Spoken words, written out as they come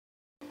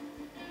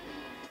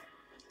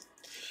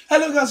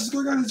Hello guys, what's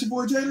going on? It's your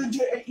boy Jaden,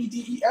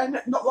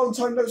 Jaeden. Not long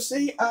time no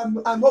see,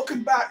 and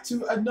welcome back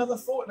to another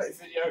Fortnite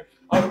video.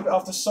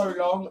 After so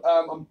long,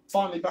 I'm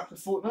finally back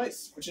with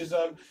Fortnite, which is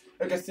a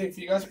good thing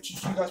for you guys, which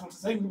is you guys want to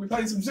see. We'll be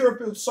playing some zero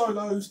build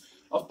solos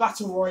of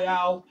Battle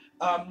Royale.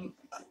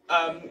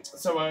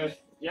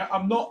 Yeah,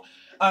 I'm not.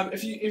 I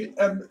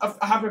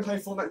have been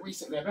playing Fortnite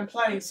recently. I've been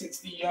playing since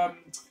the OG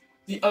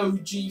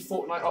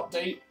Fortnite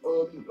update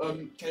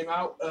came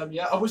out.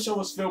 Yeah, I wish I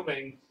was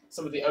filming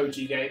some of the OG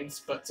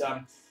games, but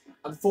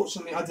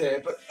unfortunately I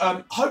did. But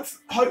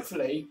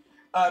hopefully,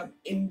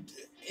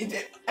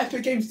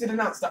 Epic Games did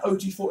announce that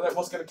OG Fortnite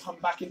was going to come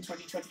back in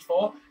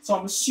 2024, so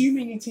I'm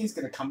assuming it is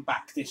going to come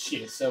back this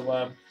year.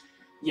 So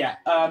yeah,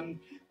 and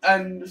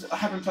I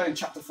have been playing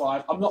Chapter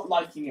 5. I'm not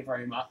liking it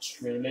very much,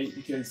 really,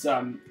 because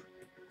the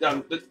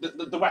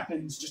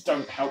weapons just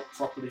don't help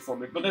properly for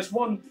me. But there's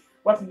one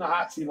weapon that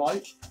I actually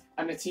like,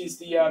 and it is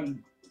the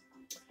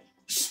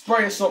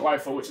spray assault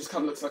rifle, which just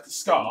kind of looks like a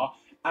scar,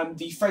 and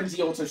the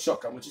frenzy auto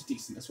shotgun, which is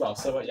decent as well.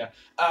 So yeah,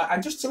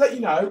 and just to let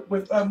you know,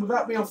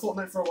 without being on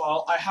Fortnite for a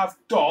while, I have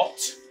got,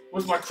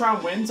 with my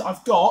crown wins,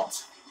 I've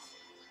got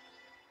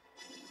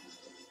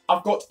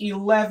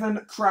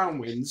 11 crown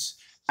wins,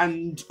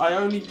 and I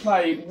only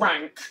play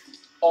rank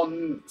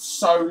on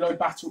solo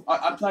battle.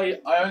 I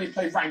only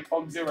play rank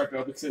on zero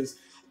build because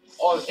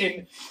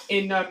when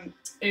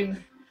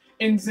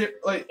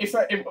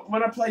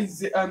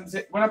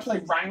I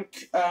play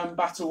rank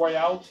battle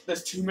royale,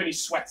 there's too many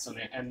sweats on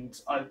it, and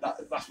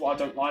that's what I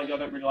don't like. I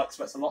don't really like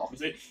sweats a lot.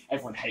 Obviously,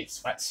 everyone hates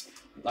sweats,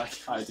 like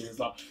I do as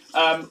well.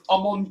 I'm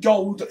on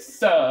gold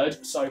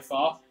 3rd so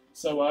far.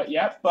 So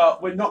yeah,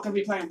 but we're not going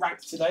to be playing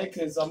ranked today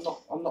because I'm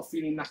not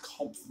feeling that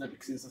confident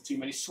because there's too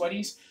many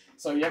sweaties.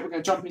 So yeah, we're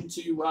going to jump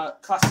into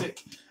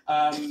classic,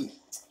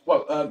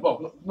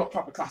 well, not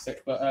proper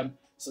classic, but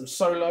some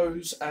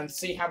solos and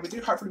see how we do.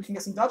 Hopefully we can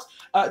get some dubs.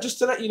 Just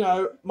to let you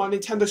know, my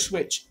Nintendo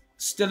Switch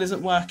still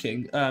isn't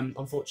working,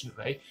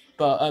 unfortunately.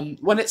 But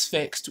when it's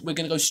fixed, we're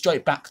going to go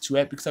straight back to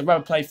it because I'd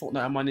rather play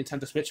Fortnite on my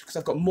Nintendo Switch because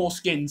I've got more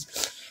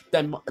skins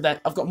than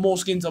I've got more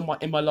skins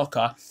in my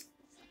locker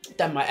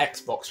than my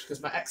Xbox,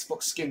 because my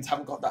Xbox skins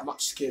haven't got that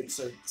much skin.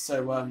 So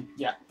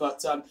yeah,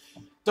 but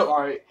don't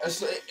worry.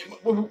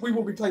 We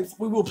will be playing.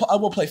 I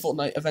will play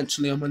Fortnite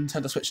eventually on my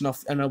Nintendo Switch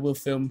and I will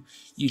film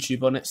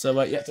YouTube on it. So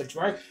yeah, don't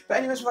worry. But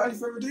anyways, without any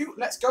further ado,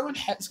 let's go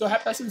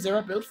ahead play some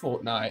zero build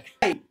Fortnite.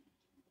 Hey,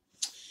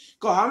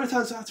 God, how many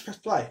times do I have to press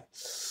play?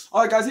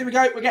 All right, guys, here we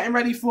go. We're getting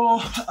ready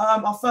for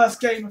our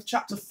first game of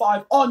Chapter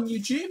 5 on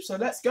YouTube. So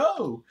let's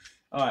go.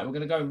 All right, we're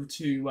gonna go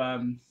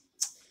to.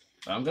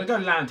 I'm going to go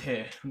land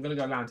here.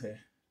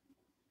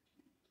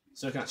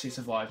 So we can actually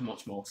survive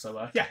much more.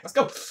 So, yeah, let's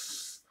go.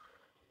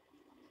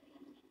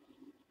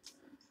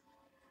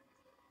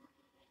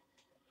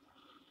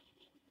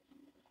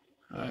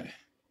 Alright.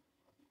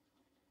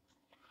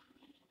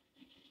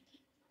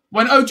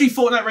 When OG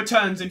Fortnite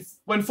returns,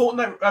 when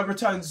Fortnite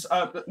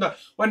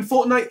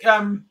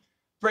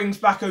brings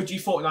back OG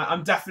Fortnite,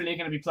 I'm definitely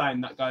going to be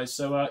playing that, guys.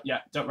 So,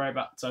 yeah, don't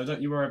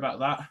you worry about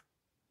that.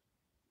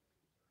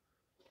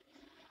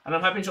 And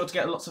I'm hoping sure to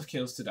get lots of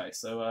kills today,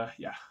 so,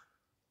 yeah.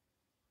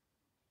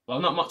 Well,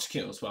 not much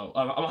kills. Well,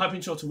 I'm hoping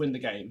sure to win the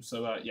game,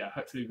 so, yeah,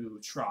 hopefully we will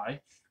try.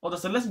 Oh,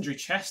 there's a legendary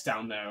chest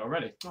down there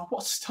already. Oh,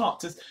 what a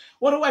start.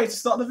 What a way to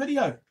start the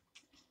video.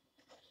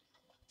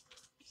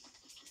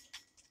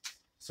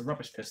 It's a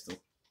rubbish pistol.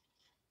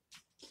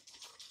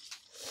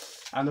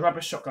 And the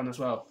rubbish shotgun as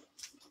well.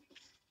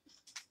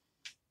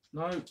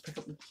 No, pick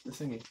up the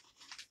thingy.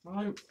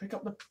 No, pick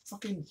up the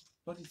fucking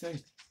bloody thing.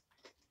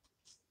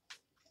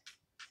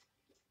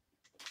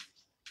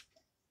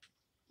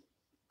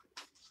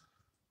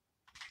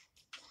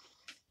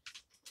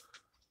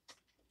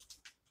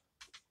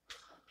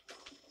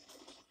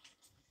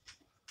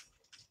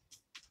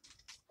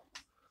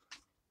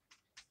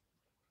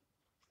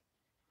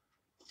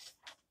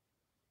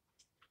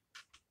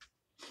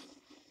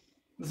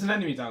 There's an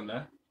enemy down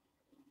there.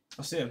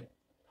 I see him.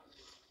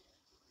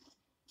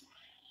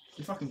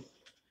 You're fucking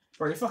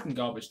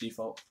garbage,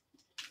 default.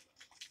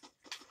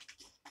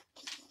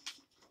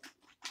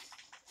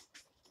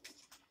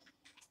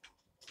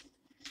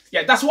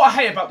 Yeah, that's what I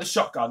hate about the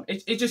shotgun.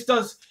 It just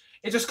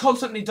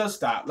constantly does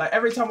that. Like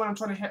every time when I'm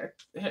trying to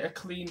hit a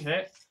clean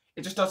hit,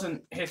 it just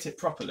doesn't hit it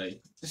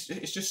properly.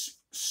 It's just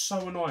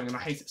so annoying, and I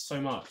hate it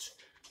so much.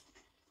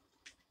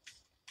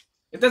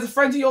 If there's a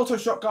frenzy auto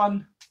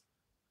shotgun,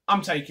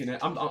 I'm taking it.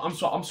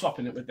 I'm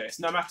swapping it with this.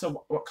 No matter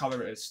what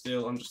colour it is,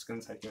 still, I'm just going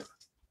to take it.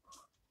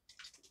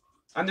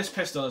 And this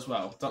pistol as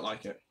well. Don't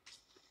like it.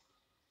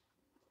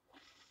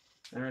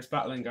 There is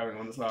battling going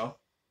on as well.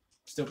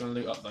 Still going to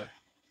loot up, though.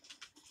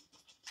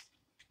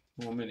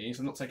 More minis.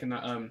 I'm not taking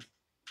that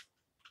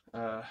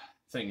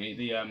thingy.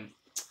 The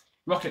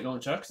rocket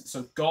launcher, because it's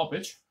so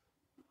garbage.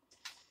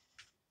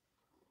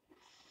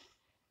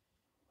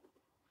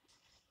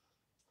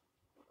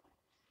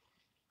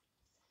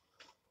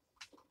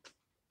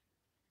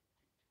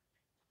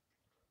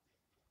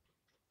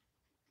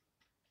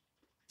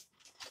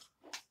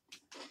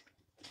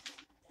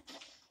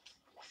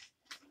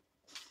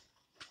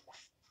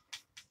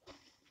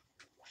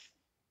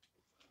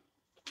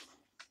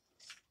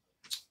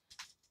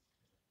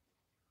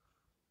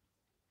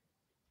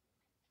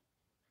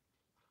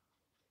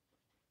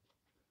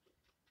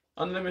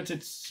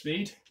 Unlimited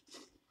speed.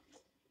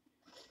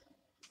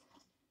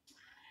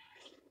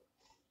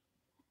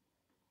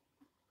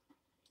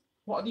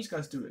 What are these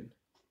guys doing?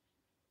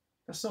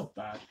 They're so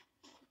bad.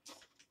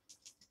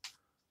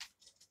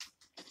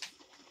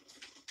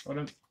 Hold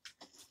on.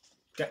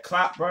 Get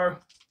clapped, bro.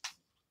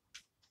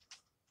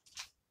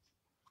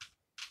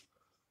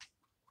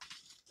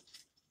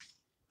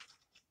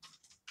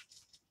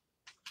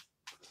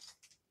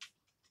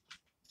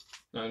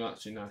 No,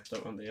 actually, no.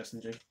 Don't want the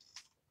SMG.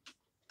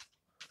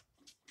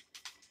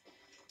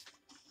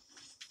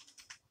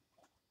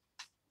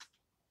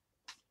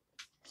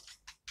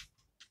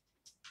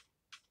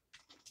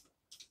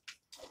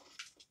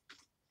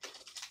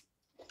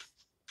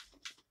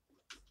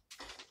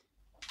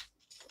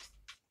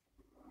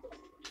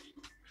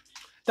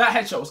 That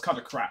headshot was kind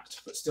of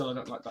cracked, but still, I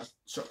don't like that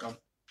shotgun.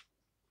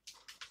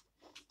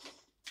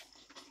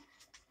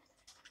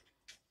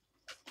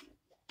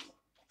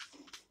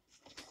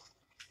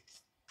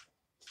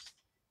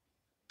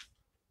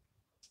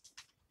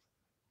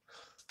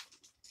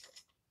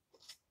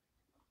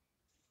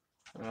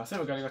 I think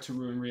we're going to go to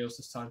ruin reels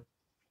this time.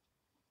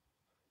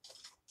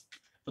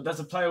 But there's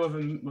a player with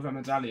a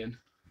medallion,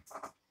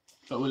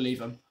 but we'll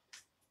leave him.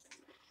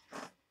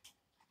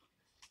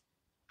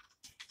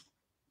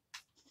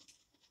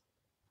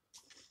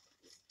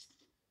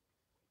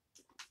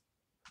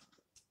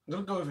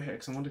 I'm gonna go over here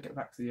because I want to get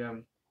back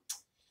to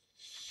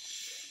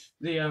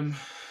the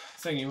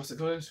thingy. What's it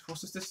called?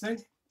 What's this thing?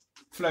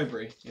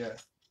 Flowberry. Yeah.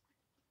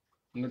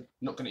 I'm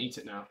not gonna eat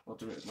it now. I'll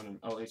do it when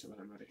I'll eat it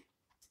when I'm ready.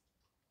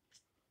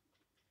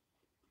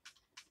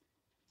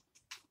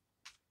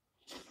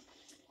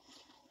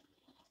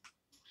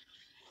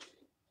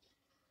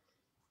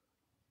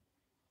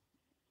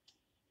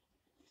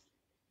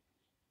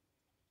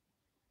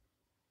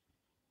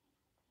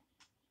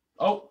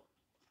 Oh,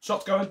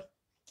 shot's going.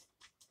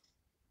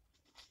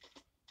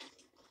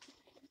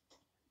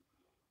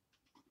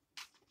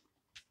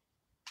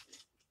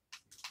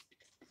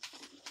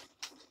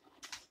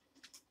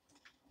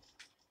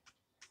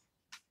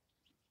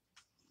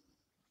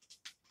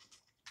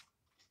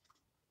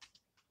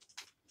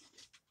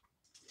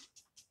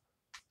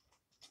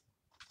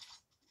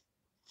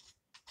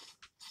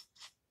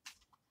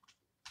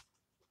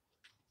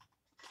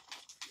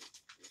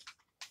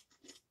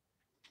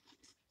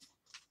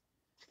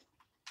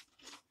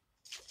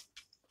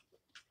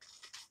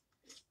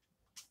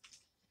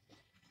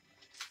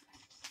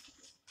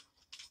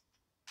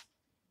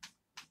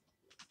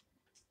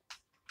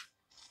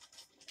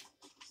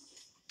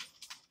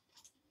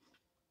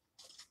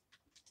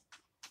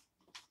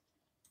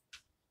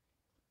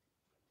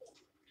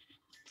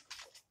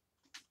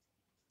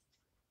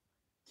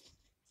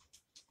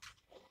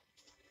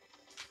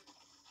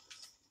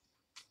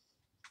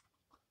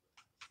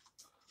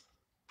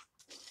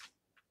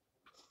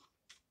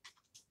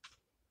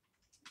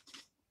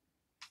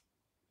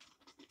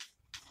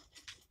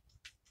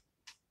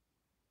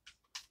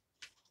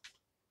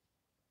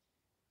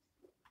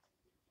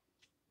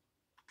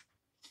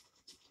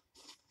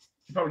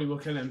 You probably will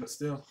kill him, but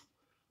still, I'm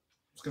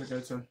just gonna go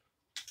to him.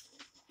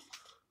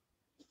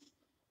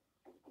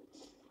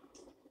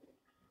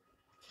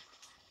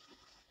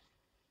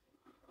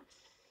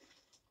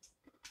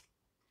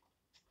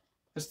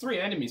 There's 3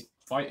 enemies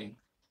fighting.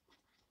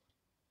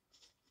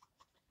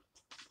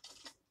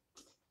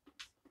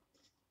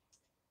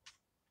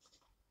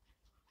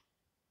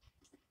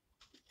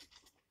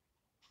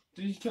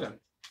 Did you kill him?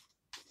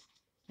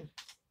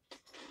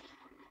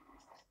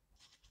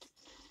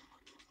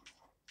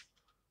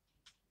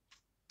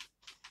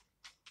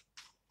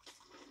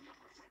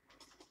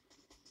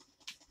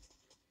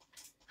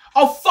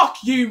 Oh, fuck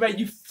you, mate,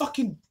 you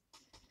fucking...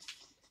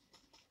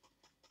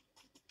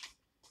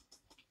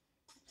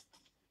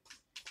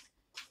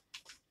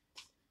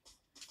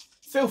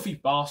 Filthy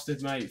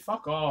bastard, mate.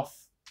 Fuck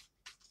off.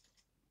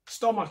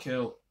 Stole my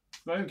kill.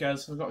 No one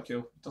cares. I've got a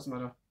kill. Doesn't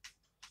matter.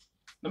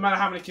 No matter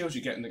how many kills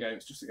you get in the game,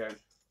 it's just a game.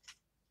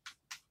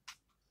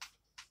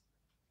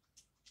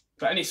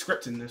 But any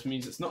script in this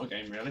means it's not a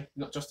game, really.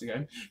 Not just a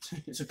game.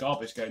 It's a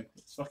garbage game.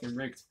 It's fucking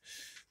rigged.